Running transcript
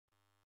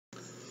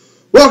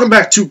Welcome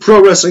back to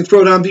Pro Wrestling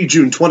Throwdown, the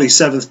June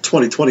 27th,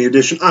 2020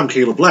 edition. I'm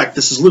Caleb Black.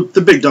 This is Luke, the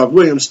Big Dog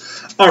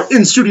Williams, our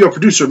in-studio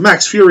producer,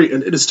 Max Fury,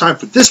 and it is time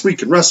for This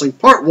Week in Wrestling,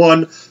 Part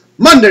 1,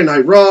 Monday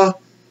Night Raw.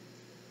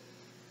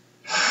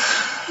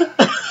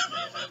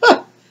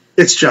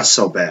 It's just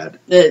so bad.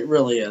 It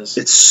really is.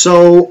 It's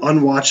so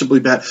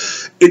unwatchably bad.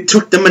 It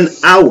took them an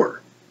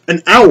hour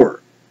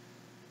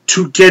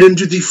to get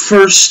into the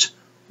first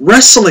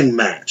wrestling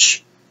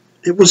match.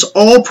 It was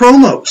all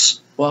promos.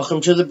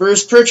 Welcome to the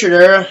Bruce Pritchard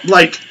era.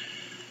 Like,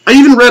 I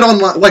even read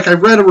online, I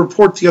read a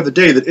report the other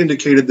day that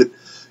indicated that,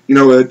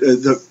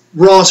 the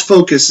Raw's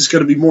focus is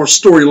going to be more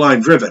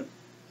storyline driven.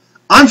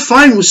 I'm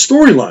fine with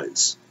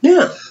storylines.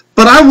 Yeah.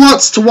 But I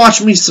want to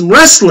watch me some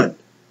wrestling.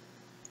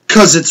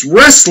 Because it's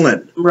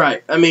wrestling.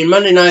 Right. I mean,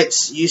 Monday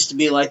nights used to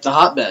be like the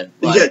hotbed.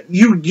 Like,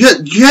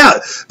 yeah.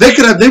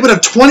 They would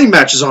have 20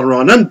 matches on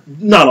Raw.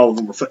 Not all of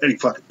them were any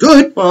fucking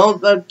good. Well,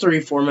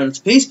 3-4 minutes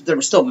apiece, but there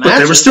were still matches. But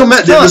they were still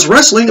matches. It was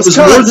wrestling. It was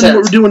more than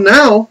what we're doing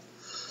now.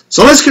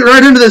 So let's get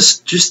right into this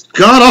just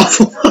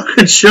god-awful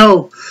fucking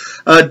show.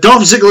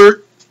 Dolph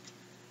Ziggler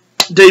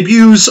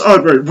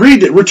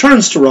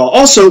returns to Raw.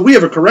 Also, we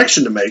have a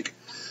correction to make.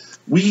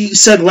 We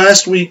said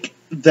last week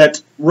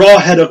that Raw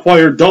had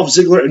acquired Dolph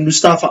Ziggler and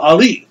Mustafa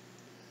Ali.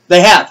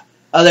 They have.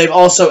 They've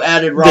also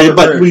added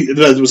Robert Roode.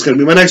 That was going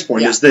to be my next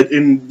point, is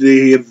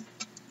that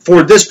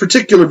for this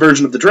particular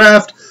version of the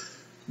draft,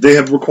 they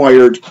have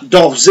required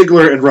Dolph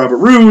Ziggler and Robert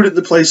Roode in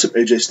the place of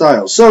AJ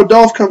Styles. So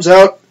Dolph comes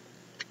out,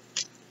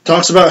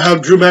 talks about how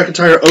Drew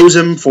McIntyre owes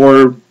him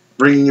for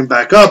bringing him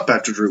back up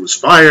after Drew was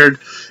fired.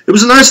 It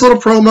was a nice little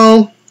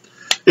promo.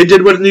 It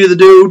did what it needed to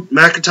do.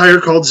 McIntyre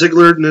called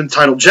Ziggler an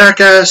entitled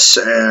jackass,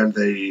 and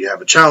they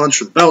have a challenge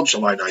for the belt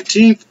July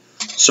 19th.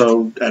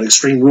 So, at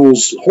Extreme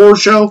Rules Horror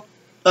Show.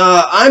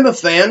 I'm a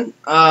fan.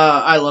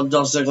 I love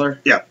Dolph Ziggler.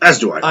 Yeah, as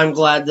do I. I'm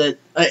glad that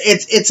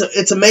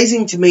it's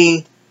amazing to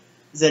me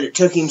that it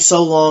took him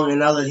so long, and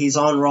now that he's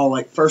on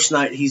Raw, first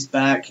night he's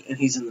back and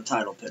he's in the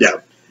title picture. Yeah.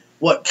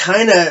 What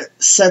kind of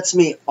sets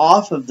me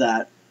off of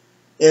that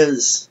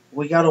is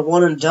we got a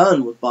one and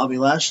done with Bobby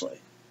Lashley.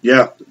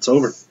 Yeah, it's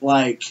over.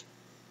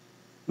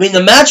 I mean,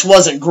 the match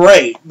wasn't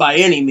great by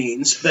any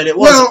means, but it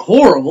wasn't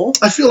horrible.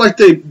 I feel like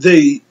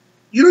they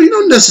you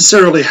don't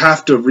necessarily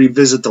have to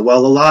revisit the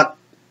well a lot,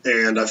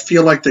 and I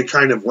feel like they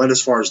kind of went as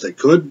far as they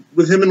could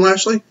with him and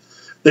Lashley.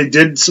 They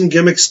did some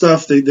gimmick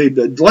stuff.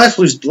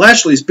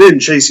 Lashley's been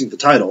chasing the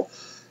title,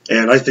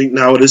 and I think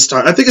now it is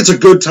time. I think it's a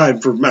good time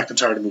for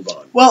McIntyre to move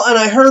on. Well, and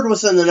I heard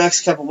within the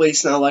next couple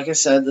weeks now, like I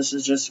said, this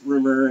is just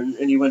rumor and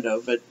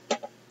innuendo, but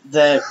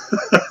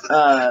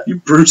that you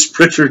Bruce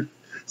Pritchard.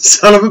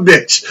 Son of a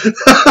bitch.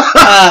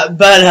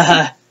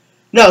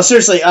 No,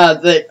 seriously,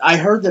 that I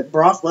heard that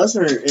Brock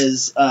Lesnar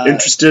is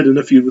interested in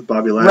a feud with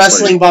Bobby Lashley.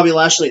 Wrestling Bobby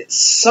Lashley at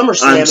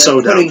SummerSlam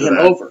and putting him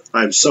over.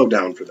 I'm so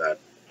down for that.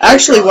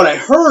 Actually, what I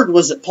heard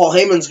was that Paul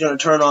Heyman's going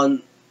to turn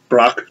on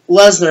Brock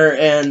Lesnar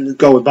and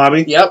go with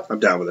Bobby. Yep, I'm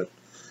down with it.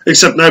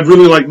 Except I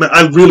really like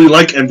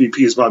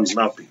MVP as Bobby's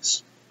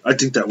mouthpiece. I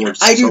think that works.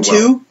 I do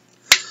too.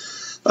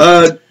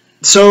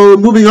 So,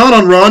 moving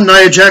on Raw,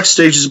 Nia Jax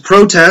stages a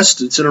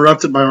protest. It's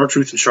interrupted by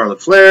R-Truth and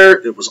Charlotte Flair.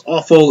 It was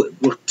awful. It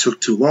took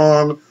too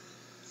long.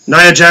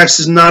 Nia Jax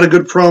is not a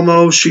good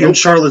promo. She and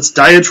Charlotte's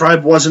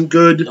diatribe wasn't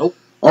good. Nope.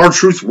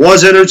 R-Truth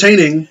was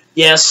entertaining.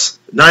 Yes.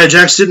 Nia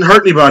Jax didn't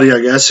hurt anybody, I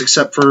guess,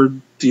 except for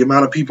the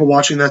amount of people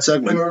watching that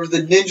segment. However,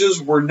 the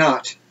ninjas were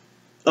not.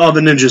 Oh,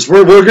 the ninjas.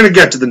 We're going to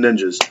get to the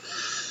ninjas.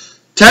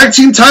 Tag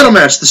team title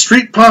match. The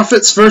Street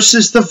Profits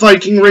versus the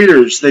Viking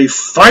Raiders. They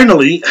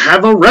finally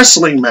have a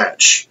wrestling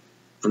match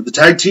for the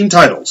tag team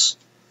titles.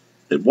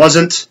 It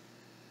wasn't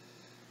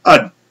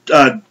a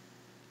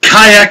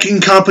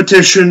kayaking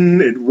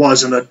competition. It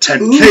wasn't a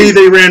 10K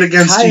they ran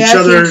against each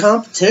other.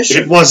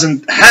 Competition. It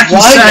wasn't hacky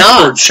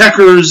sack or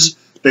checkers.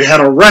 They had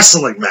a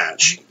wrestling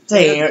match.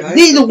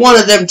 Neither one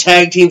of them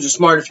tag teams are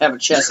smart enough to have a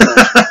chess match.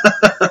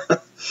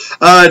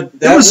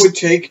 That would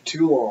take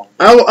too long.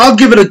 I'll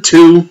give it a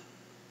 2.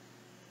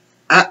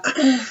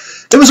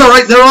 It was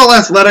alright. They're all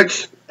athletic,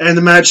 and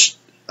the match,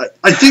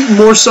 I think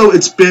more so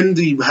it's been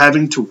the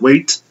having to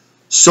wait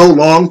so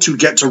long to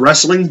get to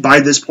wrestling by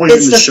this point in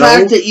the show. It's the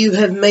fact that you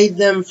have made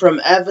them from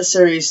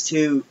adversaries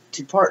to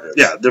partners.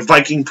 Yeah, they're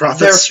Viking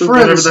Profits. They're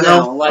friends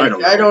now.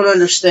 I don't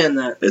understand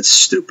that. It's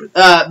stupid.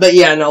 But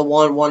yeah, no,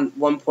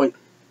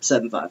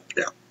 1.75.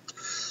 Yeah.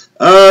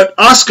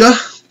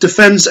 Asuka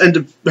defends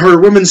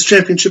her women's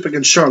championship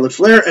against Charlotte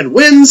Flair and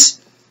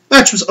wins.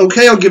 Match was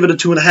okay. I'll give it a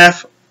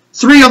 2.5.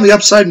 3 on the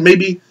upside,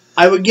 maybe.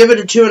 I would give it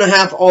a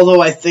 2.5,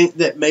 although I think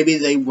that maybe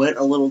they went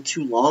a little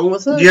too long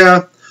with it.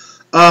 Yeah.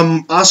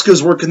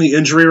 Asuka's working the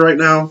injury right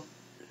now,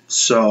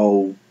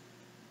 so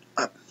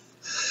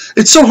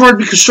it's so hard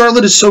because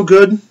Charlotte is so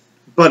good,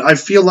 but I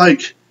feel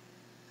like,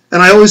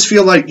 and I always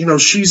feel like,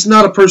 she's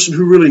not a person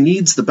who really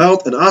needs the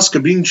belt, and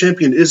Asuka being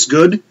champion is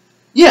good.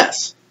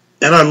 Yes.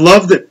 And I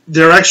love that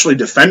they're actually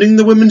defending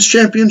the women's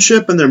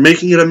championship, and they're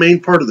making it a main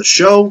part of the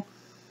show.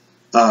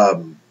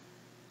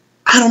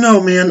 I don't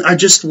know, man. I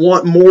just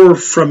want more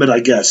from it, I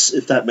guess,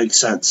 if that makes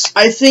sense.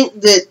 I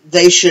think that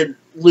they should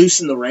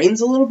loosen the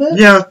reins a little bit.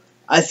 Yeah.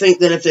 I think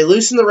that if they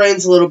loosen the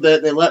reins a little bit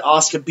and they let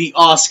Asuka beat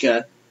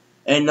Asuka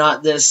and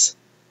not this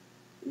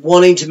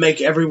wanting to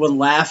make everyone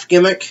laugh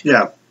gimmick,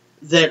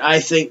 that I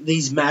think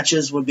these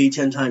matches would be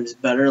 10 times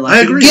better. Like,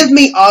 I agree. Give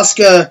me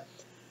Asuka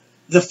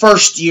the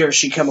first year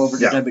she come over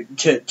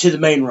to the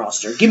main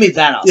roster. Give me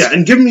that Asuka. Yeah,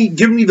 and give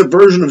me the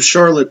version of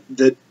Charlotte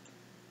that...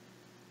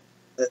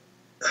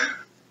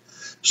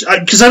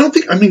 Because I don't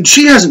think... I mean,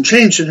 she hasn't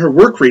changed and her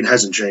work rate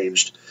hasn't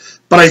changed.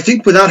 But I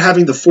think without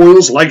having the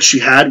foils like she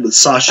had with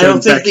Sasha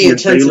and Becky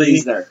and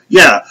Bayley... there.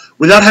 Yeah,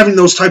 without having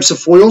those types of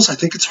foils, I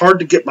think it's hard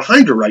to get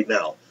behind her right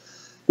now.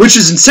 Which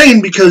is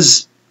insane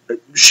because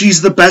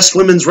she's the best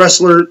women's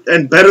wrestler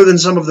and better than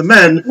some of the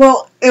men.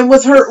 Well, and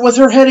with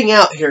her heading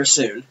out here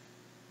soon,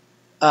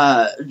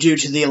 due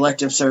to the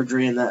elective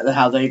surgery and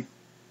how they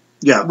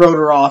wrote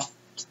her off,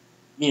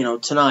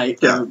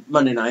 tonight or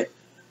Monday night,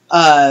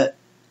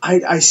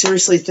 I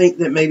seriously think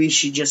that maybe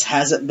she just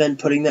hasn't been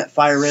putting that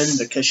fire in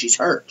because she's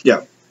hurt.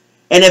 Yeah.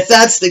 And if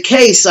that's the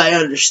case, I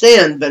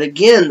understand. But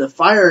again, the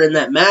fire in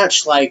that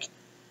match, like,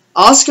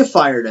 Asuka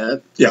fired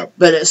up. Yeah.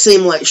 But it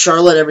seemed like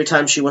Charlotte, every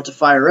time she went to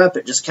fire up,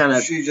 it just kind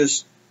of... She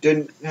just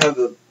didn't have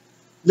the...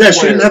 Yeah,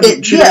 she didn't have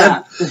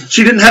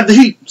she didn't have the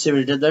heat. See what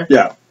he did there?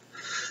 Yeah.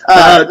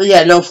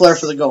 No flair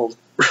for the gold.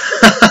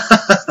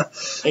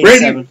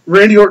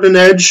 Randy Orton and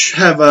Edge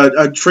have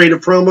a trade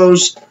of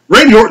promos.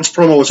 Randy Orton's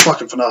promo was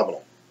fucking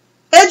phenomenal.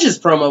 Edge's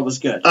promo was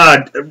good.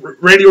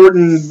 Randy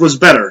Orton was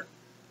better.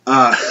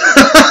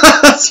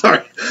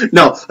 Sorry.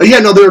 No,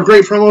 they were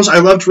great promos. I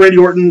loved Randy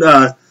Orton.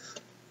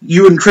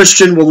 You and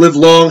Christian will live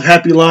long,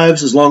 happy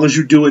lives as long as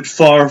you do it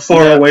far,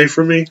 far away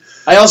from me.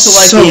 I also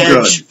like the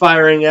Edge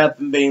firing up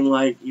and being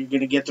like, you're going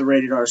to get the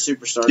Rated R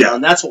Superstar now,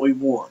 and that's what we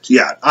want.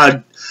 Yeah.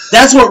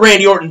 That's what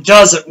Randy Orton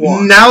doesn't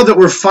want. Now that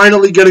we're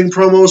finally getting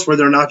promos where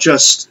they're not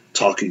just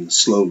talking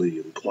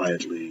slowly and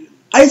quietly.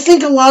 I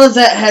think a lot of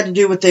that had to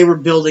do with they were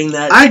building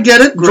that. I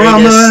get it,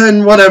 drama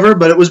and whatever,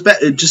 but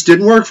it just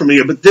didn't work for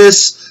me. But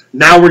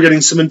now we're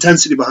getting some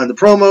intensity behind the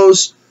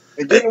promos.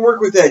 It didn't work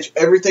with Edge.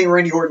 Everything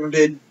Randy Orton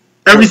did.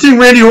 Everything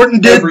Randy Orton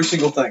did. Every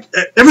single thing.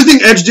 Everything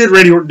Edge did,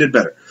 Randy Orton did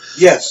better.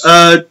 Yes.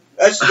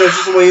 That's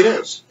just the way it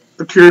is.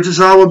 Akira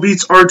Tozawa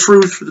beats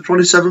R-Truth for the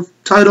 27th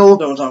title.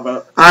 Don't talk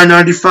about it.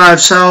 I-95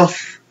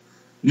 South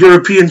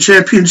European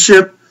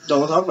Championship.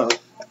 Don't talk about it.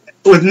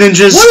 With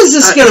ninjas. What is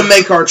this going to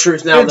make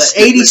R-Truth now? The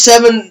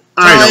 87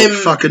 I don't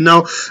fucking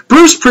know.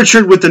 Bruce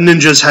Pritchard with the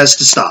ninjas has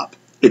to stop.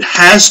 It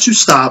has to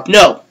stop.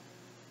 No.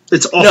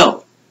 It's awful.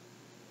 No.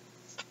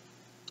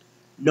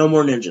 No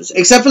more ninjas.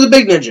 Except for the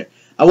big ninja.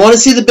 I want to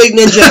see the big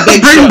ninja.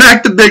 Bring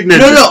back the big ninja.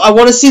 No. I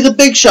want to see the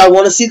big show. I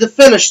want to see the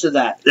finish to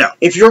that. Yeah.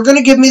 If you're going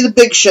to give me the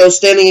big show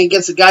standing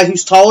against a guy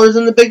who's taller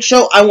than the big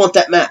show, I want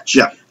that match.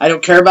 Yeah. I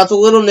don't care about the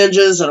little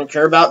ninjas. I don't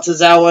care about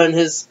Tozawa and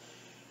his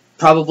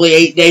probably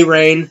 8-day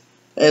reign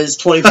as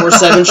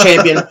 24/7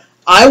 champion.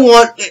 I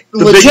want,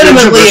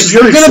 legitimately, if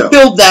you're going to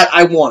build that,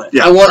 I want it.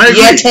 Yeah, I want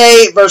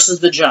Yeti versus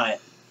the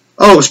Giant.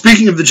 Oh,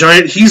 speaking of the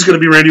Giant, he's going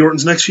to be Randy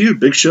Orton's next feud.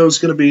 Big Show's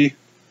going to be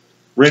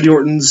Randy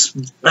Orton's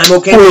I'm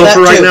okay with that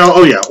for right too. now.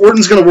 Oh, yeah.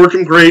 Orton's going to work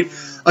him great.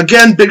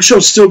 Again, Big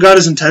Show's still got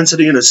his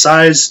intensity and his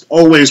size.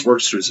 Always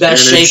works to his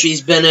Best advantage. shape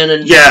he's been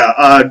in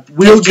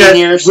we'll 15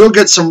 years. We'll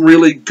get some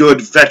really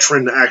good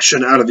veteran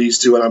action out of these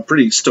two, and I'm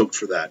pretty stoked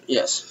for that.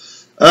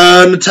 Yes.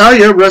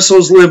 Natalia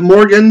wrestles Liv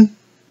Morgan.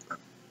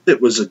 It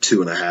was a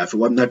 2.5. It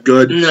wasn't that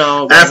good.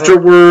 No.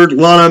 Afterward,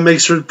 Lana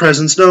makes her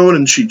presence known,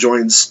 and she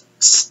joins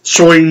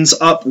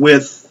up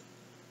with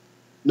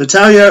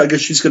Natalia. I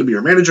guess she's going to be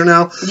her manager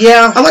now.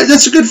 Yeah.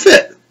 That's a good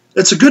fit.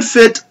 It's a good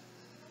fit.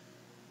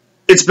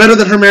 It's better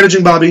than her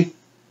managing Bobby.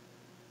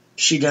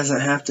 She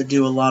doesn't have to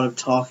do a lot of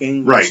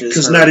talking. Right,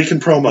 because Natty can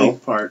promo.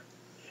 Big part.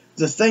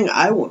 The thing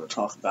I want to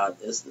talk about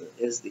is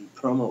the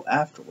promo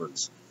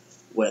afterwards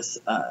with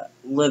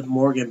Liv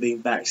Morgan being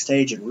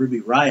backstage and Ruby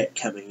Riott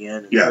coming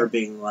in and her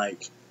being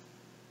like,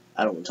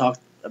 I don't want to talk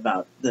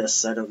about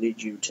this. I don't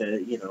need you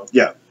to,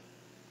 Yeah.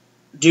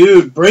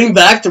 Dude, bring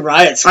back the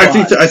Riott Squad.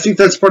 I think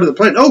that's part of the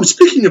plan. Oh,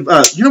 speaking of,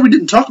 we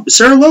didn't talk about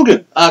Sarah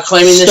Logan.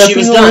 Claiming that she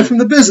was stepping away done from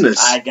the business.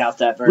 I doubt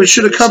that very We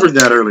should have covered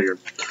that earlier.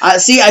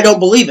 I don't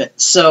believe it.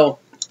 So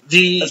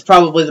that's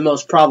probably the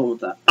most problem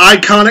with that.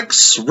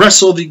 Iconics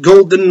wrestle the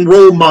Golden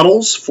Role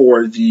Models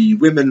for the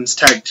women's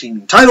tag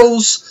team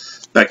titles.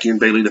 Becky and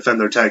Bayley defend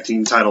their tag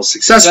team titles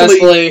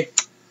successfully.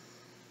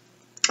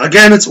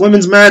 Again, it's a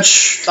women's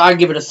match. I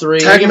give it a 3.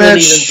 Tag I give match.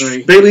 it an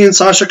even 3. Bayley and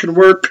Sasha can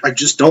work. I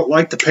just don't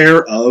like the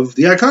pair of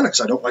the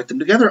Iconics. I don't like them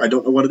together. I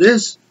don't know what it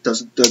is.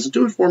 Doesn't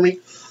do it for me.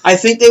 I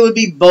think they would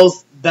be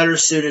both better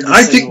suited.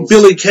 I think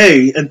Billie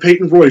Kay and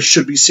Peyton Royce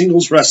should be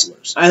singles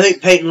wrestlers. I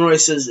think Peyton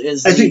Royce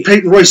is. I think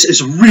Peyton Royce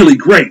is really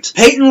great.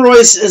 Peyton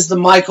Royce is the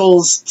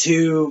Michaels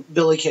to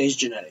Billie Kay's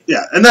Jannetty.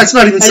 Yeah, and that's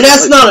not even. And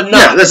that's not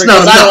enough. Yeah, that's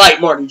not enough. I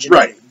like Marty Jannetty,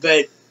 right?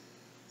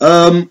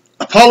 But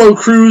Apollo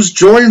Crews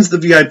joins the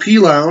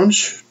VIP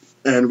lounge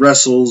and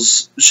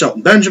wrestles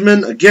Shelton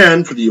Benjamin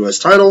again for the U.S.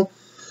 title.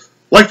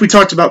 Like we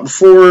talked about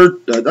before,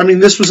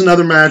 this was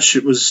another match.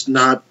 It was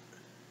not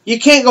You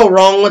can't go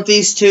wrong with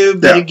these two,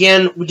 but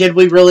again, did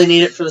we really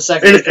need it for the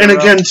second? And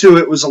again, too,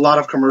 it was a lot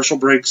of commercial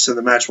breaks, and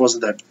the match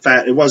wasn't that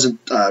fat. It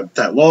wasn't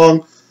that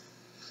long.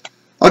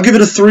 I'll give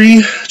it a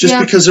 3, just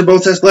because they're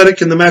both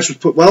athletic, and the match was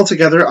put well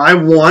together. I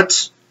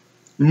want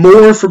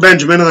more for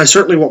Benjamin, and I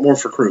certainly want more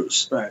for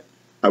Cruz. Right.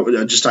 I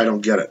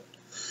don't get it.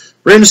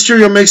 Rey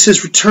Mysterio makes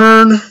his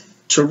return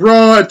to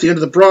Raw at the end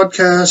of the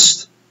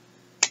broadcast.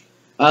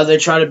 They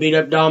try to beat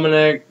up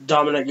Dominic.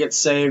 Dominic gets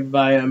saved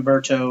by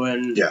Humberto,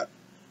 and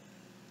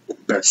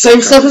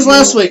same stuff as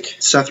last week.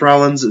 Seth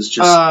Rollins is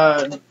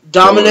just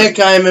Dominic.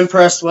 I am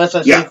impressed with.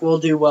 I think we'll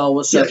do well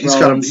with Seth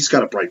Rollins. He's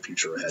got a bright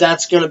future ahead.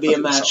 That's going to be a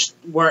match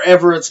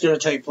wherever it's going to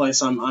take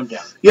place. I'm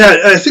down. Yeah,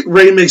 I think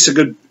Rey makes a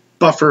good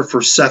buffer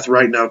for Seth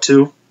right now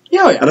too.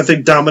 Yeah. And I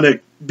think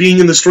Dominic being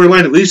in the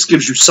storyline at least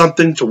gives you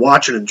something to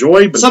watch and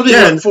enjoy. But something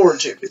to look forward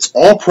to. It's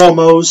all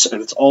promos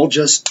and it's all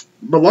just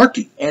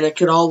malarkey. And it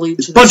could all lead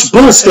to a bunch of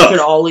bull stuff. It could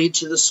all lead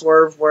to the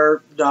swerve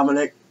where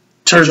Dominic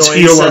turns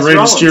heel on Rey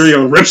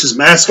Mysterio and rips his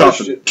mask off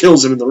and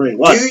kills him in the ring.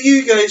 What? Do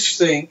you guys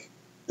think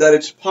that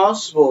it's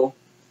possible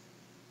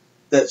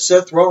that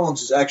Seth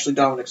Rollins is actually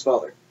Dominic's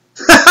father?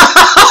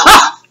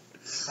 I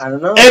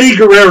don't know. Eddie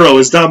Guerrero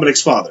is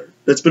Dominic's father.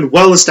 That's been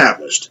well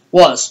established.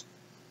 Was.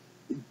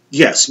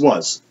 Yes,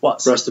 was.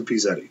 Was. Rest in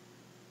peace, Eddie.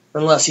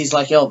 Unless he's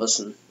like Elvis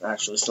and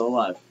actually still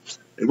alive.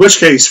 In which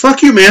case,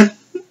 fuck you, man.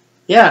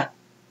 Yeah.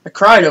 I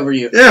cried over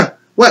you. Yeah.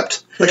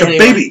 Wept. Like a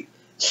baby.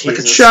 Jesus. Like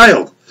a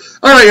child.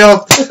 Alright,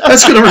 y'all.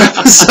 That's going to wrap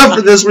us up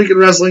for This Week in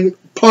Wrestling,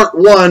 Part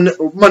 1,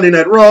 Monday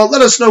Night Raw.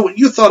 Let us know what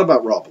you thought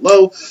about Raw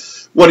below.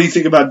 What do you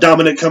think about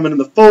Dominic coming in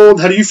the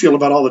fold? How do you feel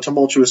about all the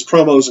tumultuous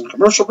promos and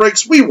commercial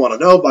breaks? We want to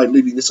know by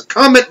leaving us a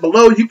comment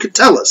below. You can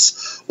tell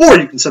us. Or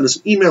you can send us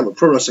an email at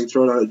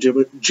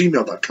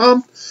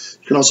prowrestlingthrowdown@gmail.com.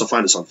 You can also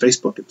find us on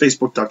Facebook at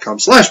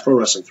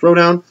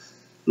facebook.com/prowrestlingthrowdown.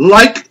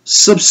 Like,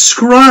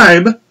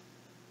 subscribe,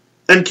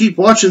 and keep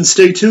watching.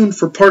 Stay tuned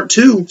for Part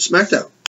 2, SmackDown.